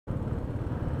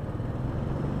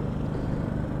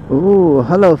Oh,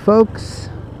 hello folks.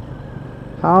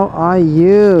 How are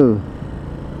you?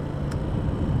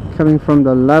 Coming from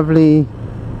the lovely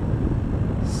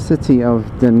city of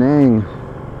Da Nang.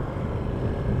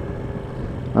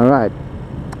 Alright,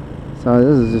 so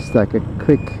this is just like a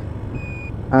quick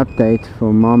update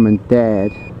for mom and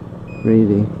dad,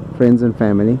 really, friends and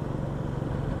family,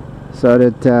 so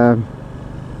that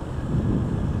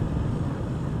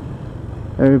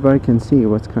everybody can see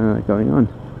what's kind of going on,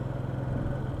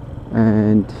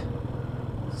 and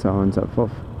so on and so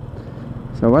forth.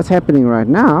 So what's happening right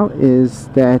now is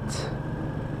that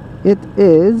it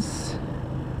is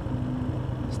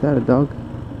that a dog?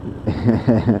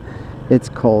 It's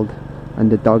cold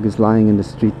and the dog is lying in the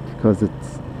street because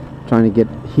it's trying to get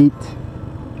heat.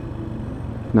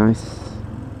 Nice.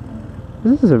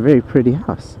 This is a very pretty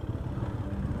house.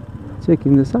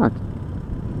 Checking this out,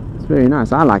 it's very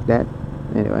nice. I like that.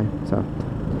 Anyway,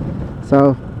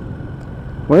 so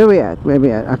where we at?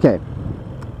 Okay,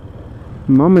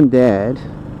 mom and dad,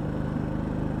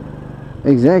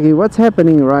 exactly what's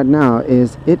happening right now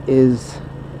is it is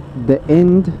the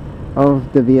end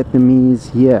of the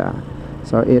Vietnamese year.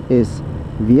 So it is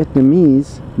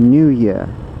Vietnamese New Year,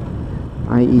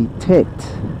 i.e. Tet,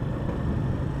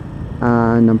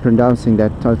 and I'm pronouncing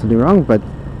that totally wrong, but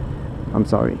I'm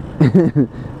sorry.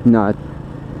 Not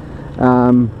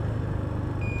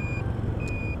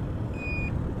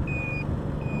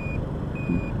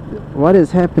what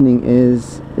is happening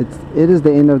is it is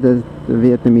the end of the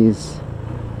Vietnamese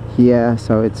year,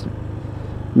 so it's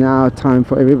now time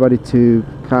for everybody to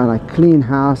kind of like clean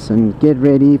house and get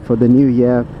ready for the new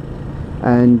year.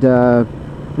 And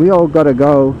we all gotta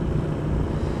go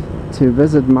to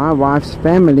visit my wife's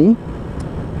family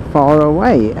far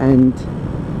away, and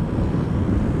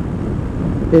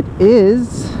it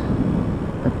is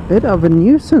a bit of a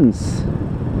nuisance,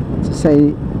 to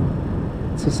say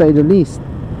the least.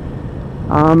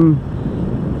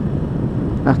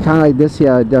 I kind of like this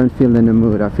year I don't feel in the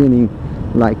mood. I'm feeling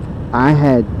like I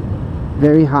had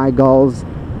very high goals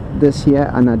this year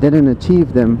and I didn't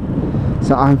achieve them,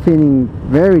 so I'm feeling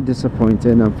very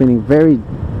disappointed. I'm feeling very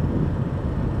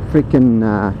freaking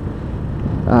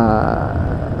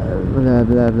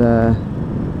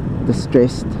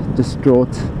distressed,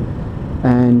 distraught,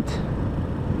 and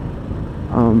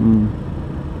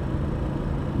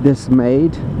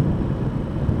dismayed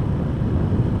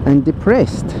and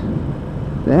depressed.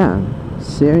 Yeah,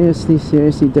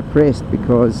 seriously depressed,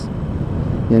 because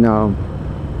you know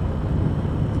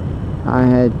I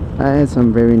had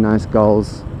some very nice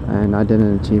goals and I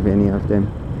didn't achieve any of them.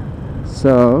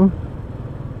 So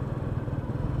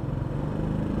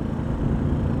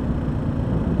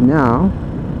now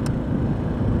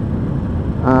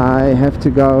I have to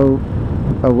go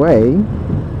away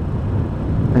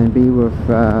and be with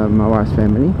my wife's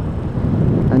family,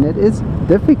 and it is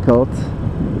difficult.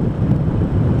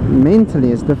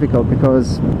 Mentally it's difficult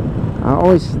because I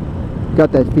always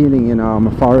got that feeling, you know, I'm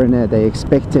a foreigner, they're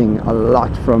expecting a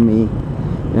lot from me,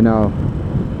 you know.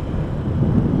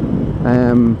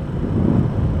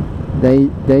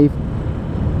 They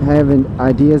have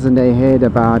ideas in their head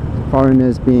about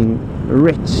foreigners being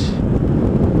rich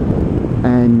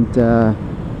and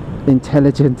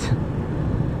intelligent,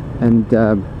 and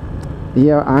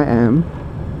here I am,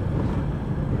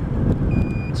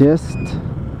 just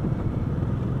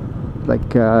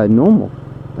like normal,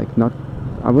 like not,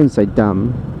 I wouldn't say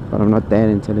dumb, but I'm not that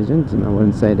intelligent, and I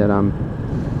wouldn't say that I'm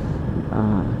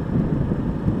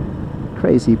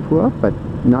crazy poor, but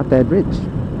not that rich.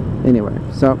 Anyway,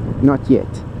 so not yet.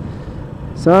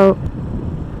 So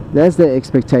that's the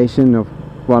expectation of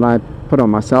what I put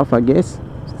on myself, I guess.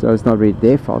 So it's not really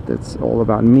their fault, it's all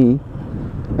about me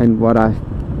and what I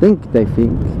think they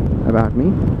think about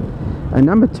me. And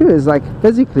number two is like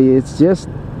physically, it's just,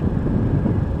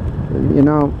 you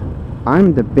know,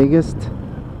 I'm the biggest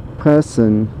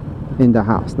person in the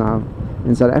house. Now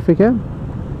in South Africa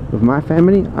with my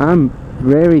family, I'm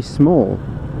very small,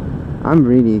 I'm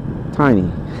really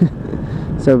tiny.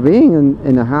 So being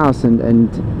in a house and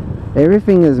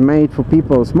everything is made for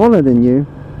people smaller than you,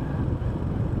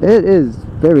 it is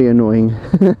very annoying.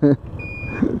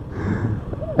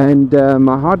 And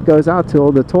my heart goes out to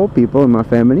all the tall people in my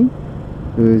family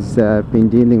who's been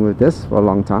dealing with this for a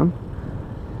long time.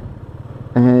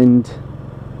 And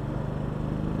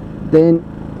then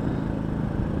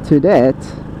to that,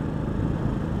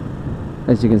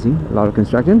 as you can see, a lot of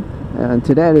construction, and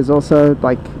to that is also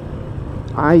like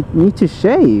I need to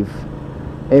shave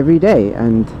every day,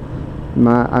 and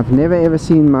I've never ever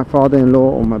seen my father-in-law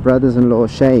or my brothers-in-law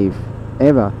shave,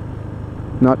 ever.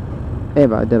 Not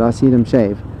ever did I see them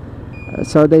shave.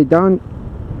 So they don't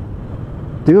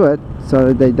do it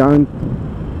so they don't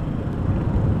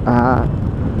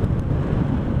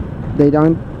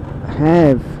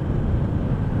have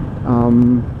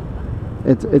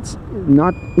it's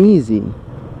not easy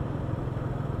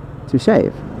to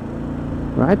shave,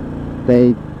 right?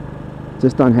 They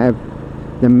just don't have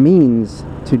the means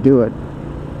to do it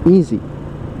easy.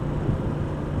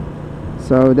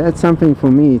 So that's something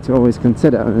for me to always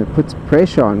consider, and it puts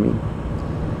pressure on me.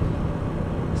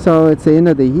 So it's the end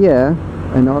of the year,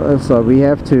 and also we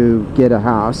have to get a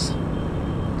house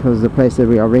because the place that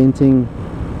we are renting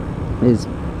is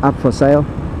up for sale,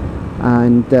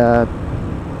 and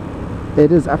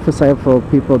it is up for sale for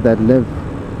people that live,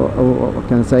 or what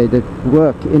can I say, that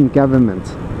work in government,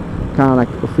 kind of like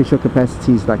official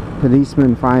capacities like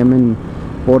policemen, firemen,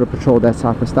 border patrol, that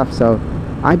type of stuff. So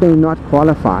I do not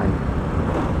qualify,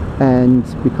 and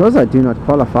because I do not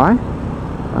qualify,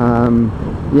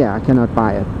 yeah, I cannot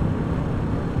buy it.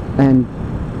 And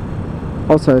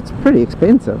also it's pretty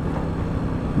expensive.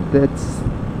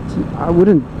 I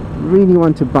wouldn't really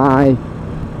want to buy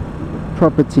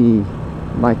property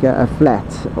like a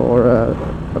flat or a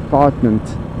apartment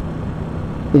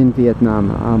in Vietnam.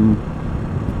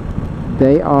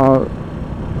 They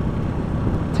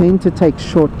tend to take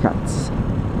shortcuts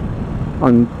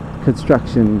on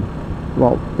construction.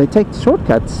 Well, they take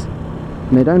shortcuts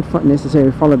and they don't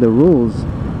necessarily follow the rules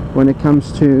when it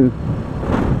comes to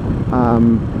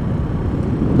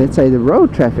let's say the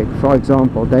road traffic, for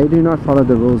example. They do not follow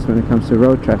the rules when it comes to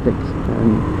road traffic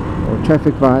or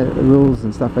traffic rules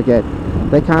and stuff like that.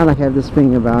 They kind of have this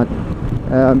thing about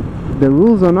the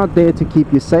rules are not there to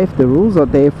keep you safe. The rules are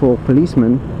there for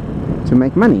policemen to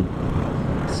make money.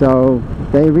 So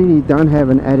they really don't have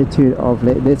an attitude of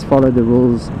let's follow the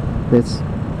rules, let's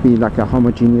be like a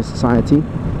homogeneous society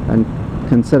and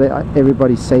consider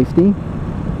everybody's safety.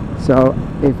 So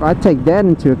if I take that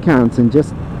into account and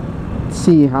just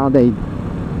see how they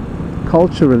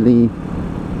culturally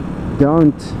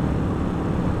don't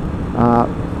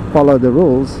follow the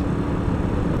rules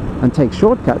and take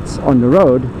shortcuts on the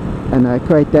road, and I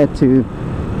equate that to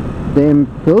them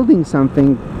building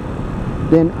something,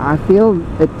 then I feel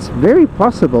it's very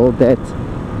possible that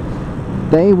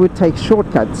they would take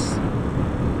shortcuts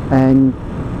and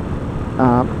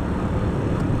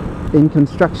in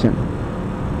construction.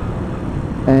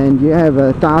 And you have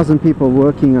 1,000 people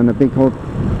working on a big old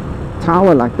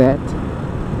tower like that,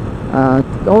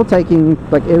 all taking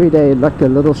like every day like a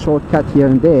little shortcut here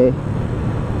and there.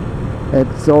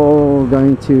 It's all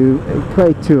going to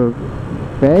equate to a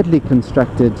badly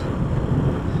constructed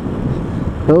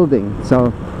building.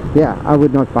 So yeah, I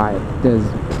would not buy it.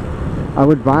 I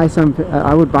would buy something.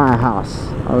 I would buy a house.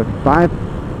 I would buy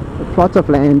a plot of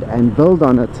land and build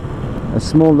on it a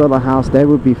small little house. That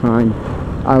would be fine.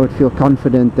 I would feel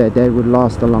confident that they would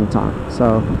last a long time.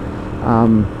 So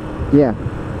yeah,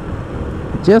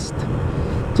 just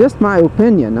my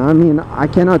opinion. I mean, I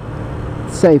cannot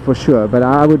say for sure, but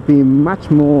I would be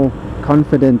much more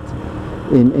confident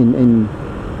in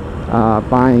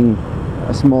buying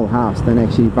a small house than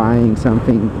actually buying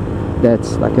something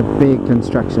that's like a big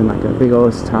construction, like a big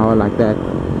old tower like that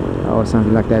or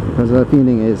something like that, because the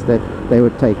feeling is that they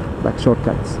would take like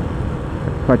shortcuts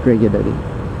quite regularly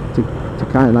to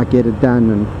kind of like get it done,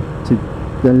 and to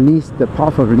the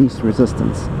path of least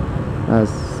resistance, as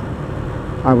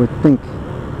I would think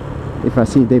if I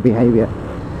see their behavior.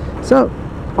 So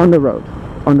on the road,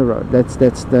 that's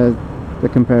the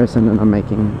comparison that I'm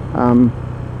making.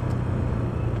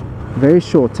 Very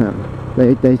short term.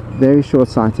 They very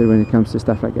short-sighted when it comes to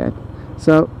stuff like that.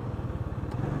 So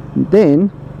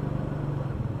then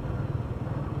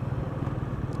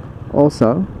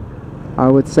also I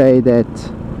would say that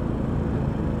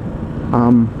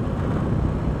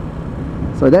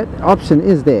so that option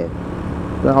is there.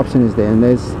 The option is there, and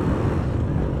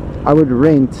I would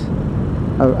rent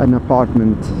an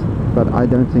apartment, but I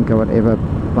don't think I would ever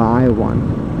buy one.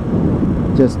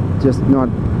 Just not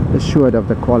assured of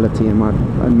the quality in my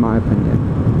opinion.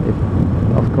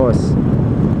 Of course,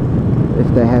 if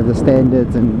they have the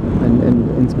standards and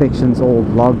inspections all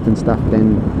logged and stuff,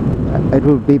 then it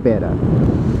will be better.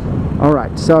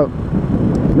 Alright, so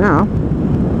now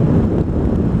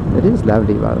it is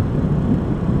lovely though.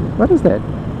 What is that?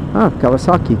 Oh,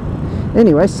 Kawasaki.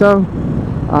 Anyway, so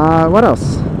what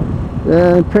else?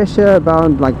 The pressure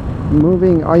about like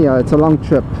moving. Oh yeah, it's a long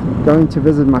trip. Going to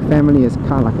visit my family is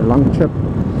kind of like a long trip.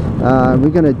 We're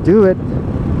gonna do it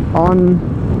on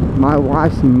my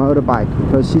wife's motorbike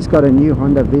because she's got a new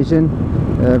Honda Vision,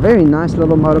 a very nice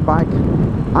little motorbike.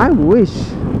 I wish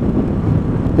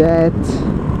that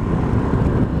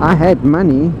I had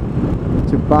money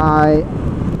to buy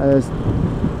a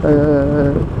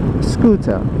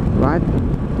scooter, right?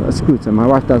 A scooter. My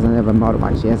wife doesn't have a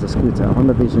motorbike, she has a scooter, a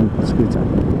Honda Vision scooter.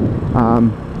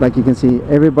 Like you can see,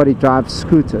 everybody drives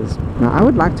scooters. Now I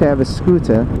would like to have a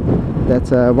scooter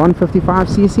that's a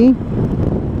 155cc,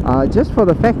 just for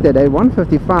the fact that a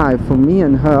 155 for me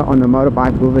and her on a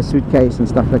motorbike with a suitcase and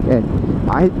stuff like that,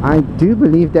 I do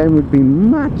believe that would be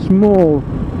much more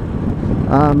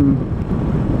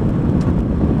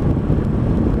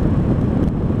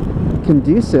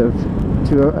conducive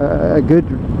to a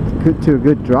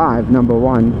good drive, number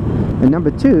one, and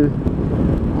number two,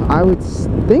 I would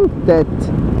think that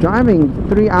driving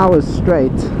 3 hours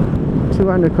straight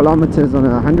 200 kilometers on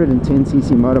a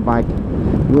 110cc motorbike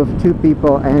with 2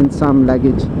 people and some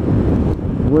luggage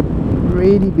would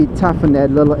really be tough on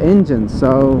that little engine.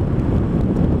 So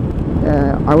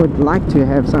I would like to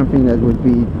have something that would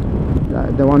be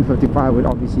the 155 would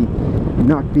obviously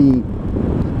not be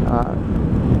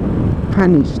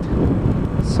punished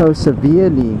so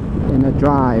severely in a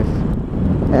drive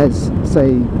as,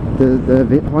 say,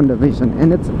 the Honda Vision,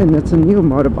 and it's a new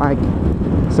motorbike,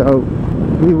 so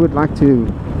we would like to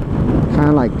kind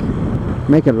of like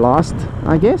make it last,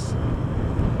 I guess.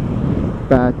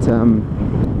 But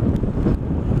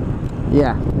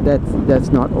yeah, that's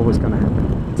not always gonna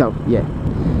happen. So yeah,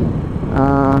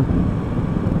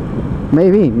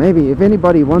 maybe if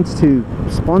anybody wants to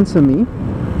sponsor me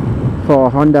for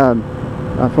Honda,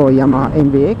 for Yamaha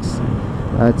NVX,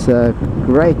 it's a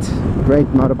great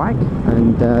motorbike,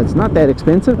 and it's not that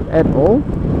expensive at all,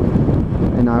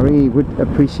 and I really would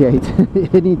appreciate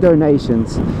any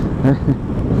donations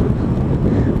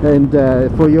and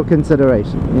for your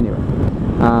consideration. Anyway,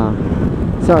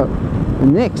 so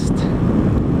next,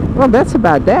 well, that's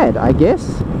about that, I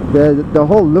guess. The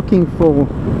whole looking for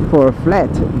a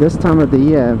flat this time of the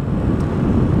year,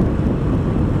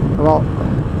 well,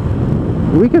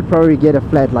 we could probably get a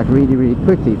flat like really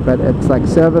quickly, but it's like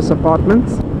service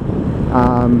apartments,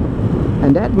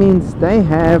 and that means they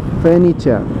have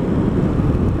furniture,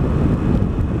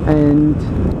 and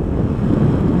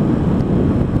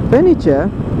furniture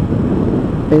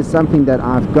is something that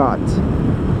I've got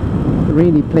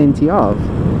really plenty of.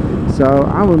 So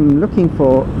I'm looking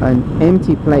for an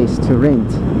empty place to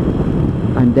rent,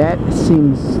 and that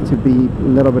seems to be a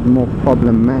little bit more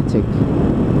problematic,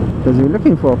 because we're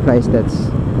looking for a place that's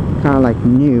kind of like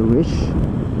newish,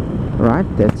 right?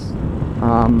 That's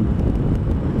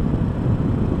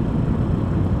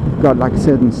got like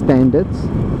certain standards,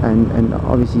 and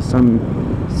obviously some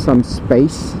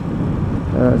space,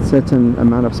 a certain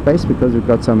amount of space, because we've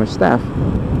got so much staff.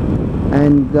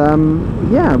 And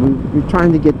yeah, we're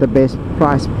trying to get the best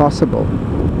price possible.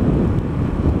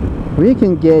 We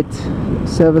can get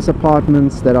service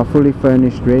apartments that are fully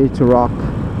furnished, ready to rock,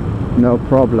 no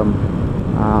problem.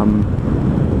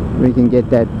 We can get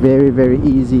that very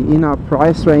easy in our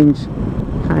price range,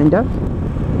 kind of.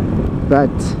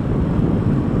 But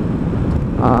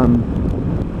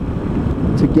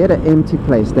to get an empty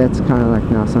place, that's kind of like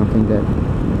now something that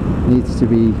needs to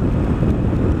be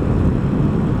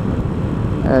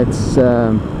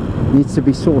needs to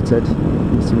be sorted.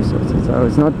 So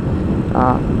it's not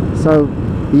so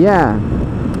yeah,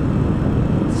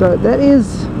 so that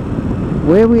is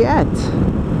where we at.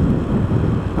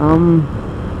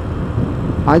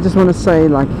 I just want to say,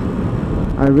 like,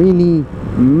 I really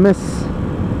miss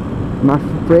my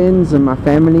friends and my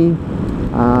family.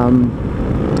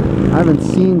 I haven't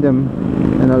seen them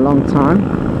in a long time,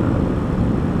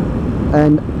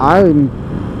 and I'm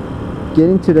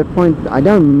getting to the point, I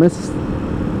don't miss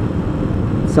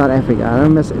South Africa, I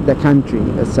don't miss the country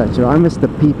as such, I miss the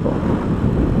people.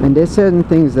 And there's certain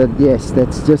things that, yes,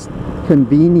 that's just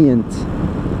convenient,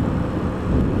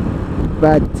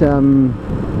 but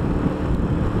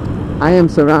I am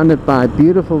surrounded by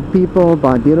beautiful people,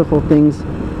 by beautiful things,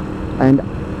 and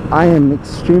I am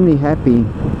extremely happy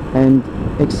and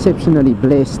exceptionally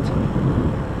blessed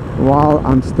while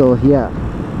I'm still here.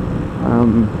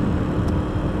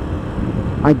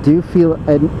 I do feel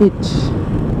an itch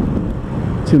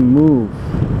to move.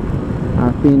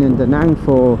 I've been in Da Nang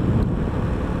for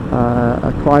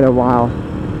quite a while,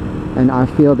 and I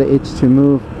feel the itch to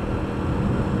move.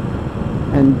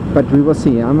 But we will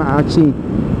see. I'm actually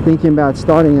thinking about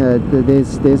starting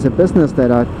there's a business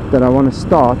that I want to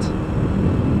start,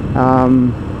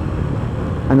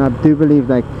 and I do believe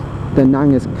like Da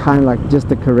Nang is kind of like just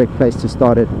the correct place to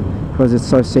start it, because it's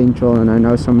so central, and I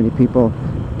know so many people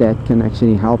that can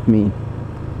actually help me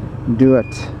do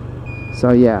it.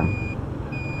 So yeah,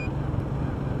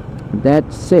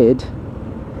 that said,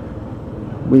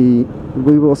 we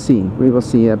will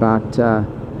see about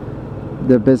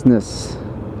the business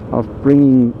of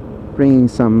bringing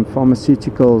some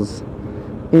pharmaceuticals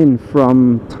in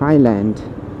from Thailand,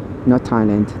 not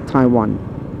Thailand, Taiwan.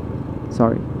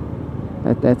 Sorry,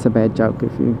 that's a bad joke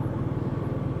if you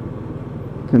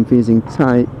confusing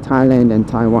Thailand and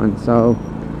Taiwan. So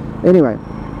anyway,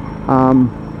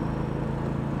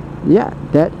 yeah,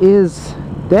 that is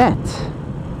that.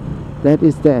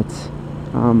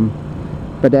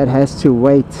 But that has to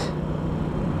wait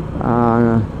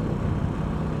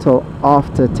till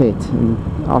after Tet, and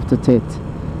after Tet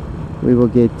we will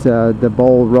get the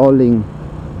ball rolling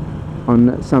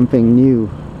on something new,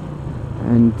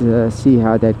 and see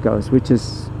how that goes, which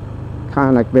is kind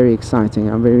of like very exciting.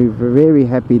 I'm very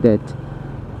happy that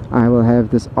I will have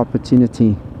this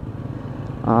opportunity.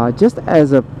 Just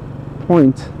as a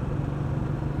point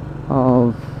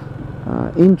of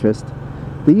interest,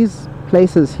 these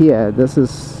places here, this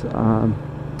is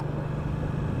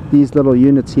these little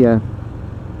units here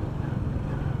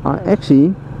are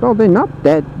actually, well, they're not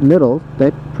that little,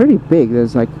 they're pretty big.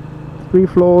 There's like 3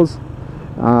 floors,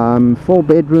 4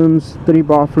 bedrooms, 3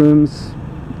 bathrooms,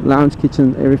 lounge,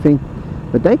 kitchen, everything,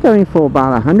 but they're going for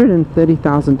about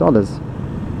 $130,000.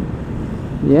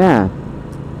 yeah,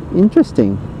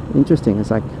 interesting.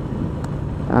 It's like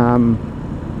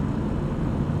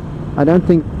I don't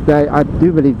think I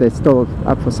do believe they're still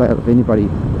up for sale if anybody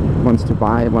wants to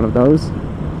buy one of those,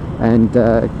 and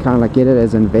kind of like get it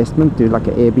as an investment, do like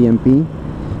an Airbnb.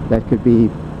 That could be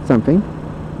something,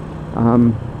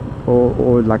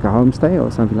 or like a homestay or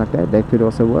something like that. That could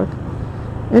also work.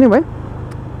 Anyway,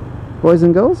 boys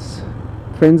and girls,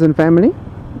 friends and family,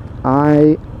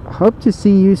 I hope to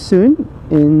see you soon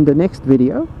in the next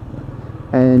video.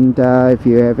 And if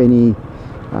you have any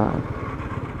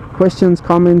questions,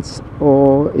 comments,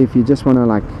 or if you just want to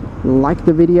like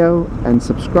the video and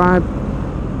subscribe,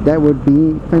 that would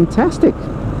be fantastic.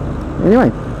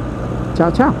 Anyway,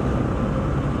 ciao.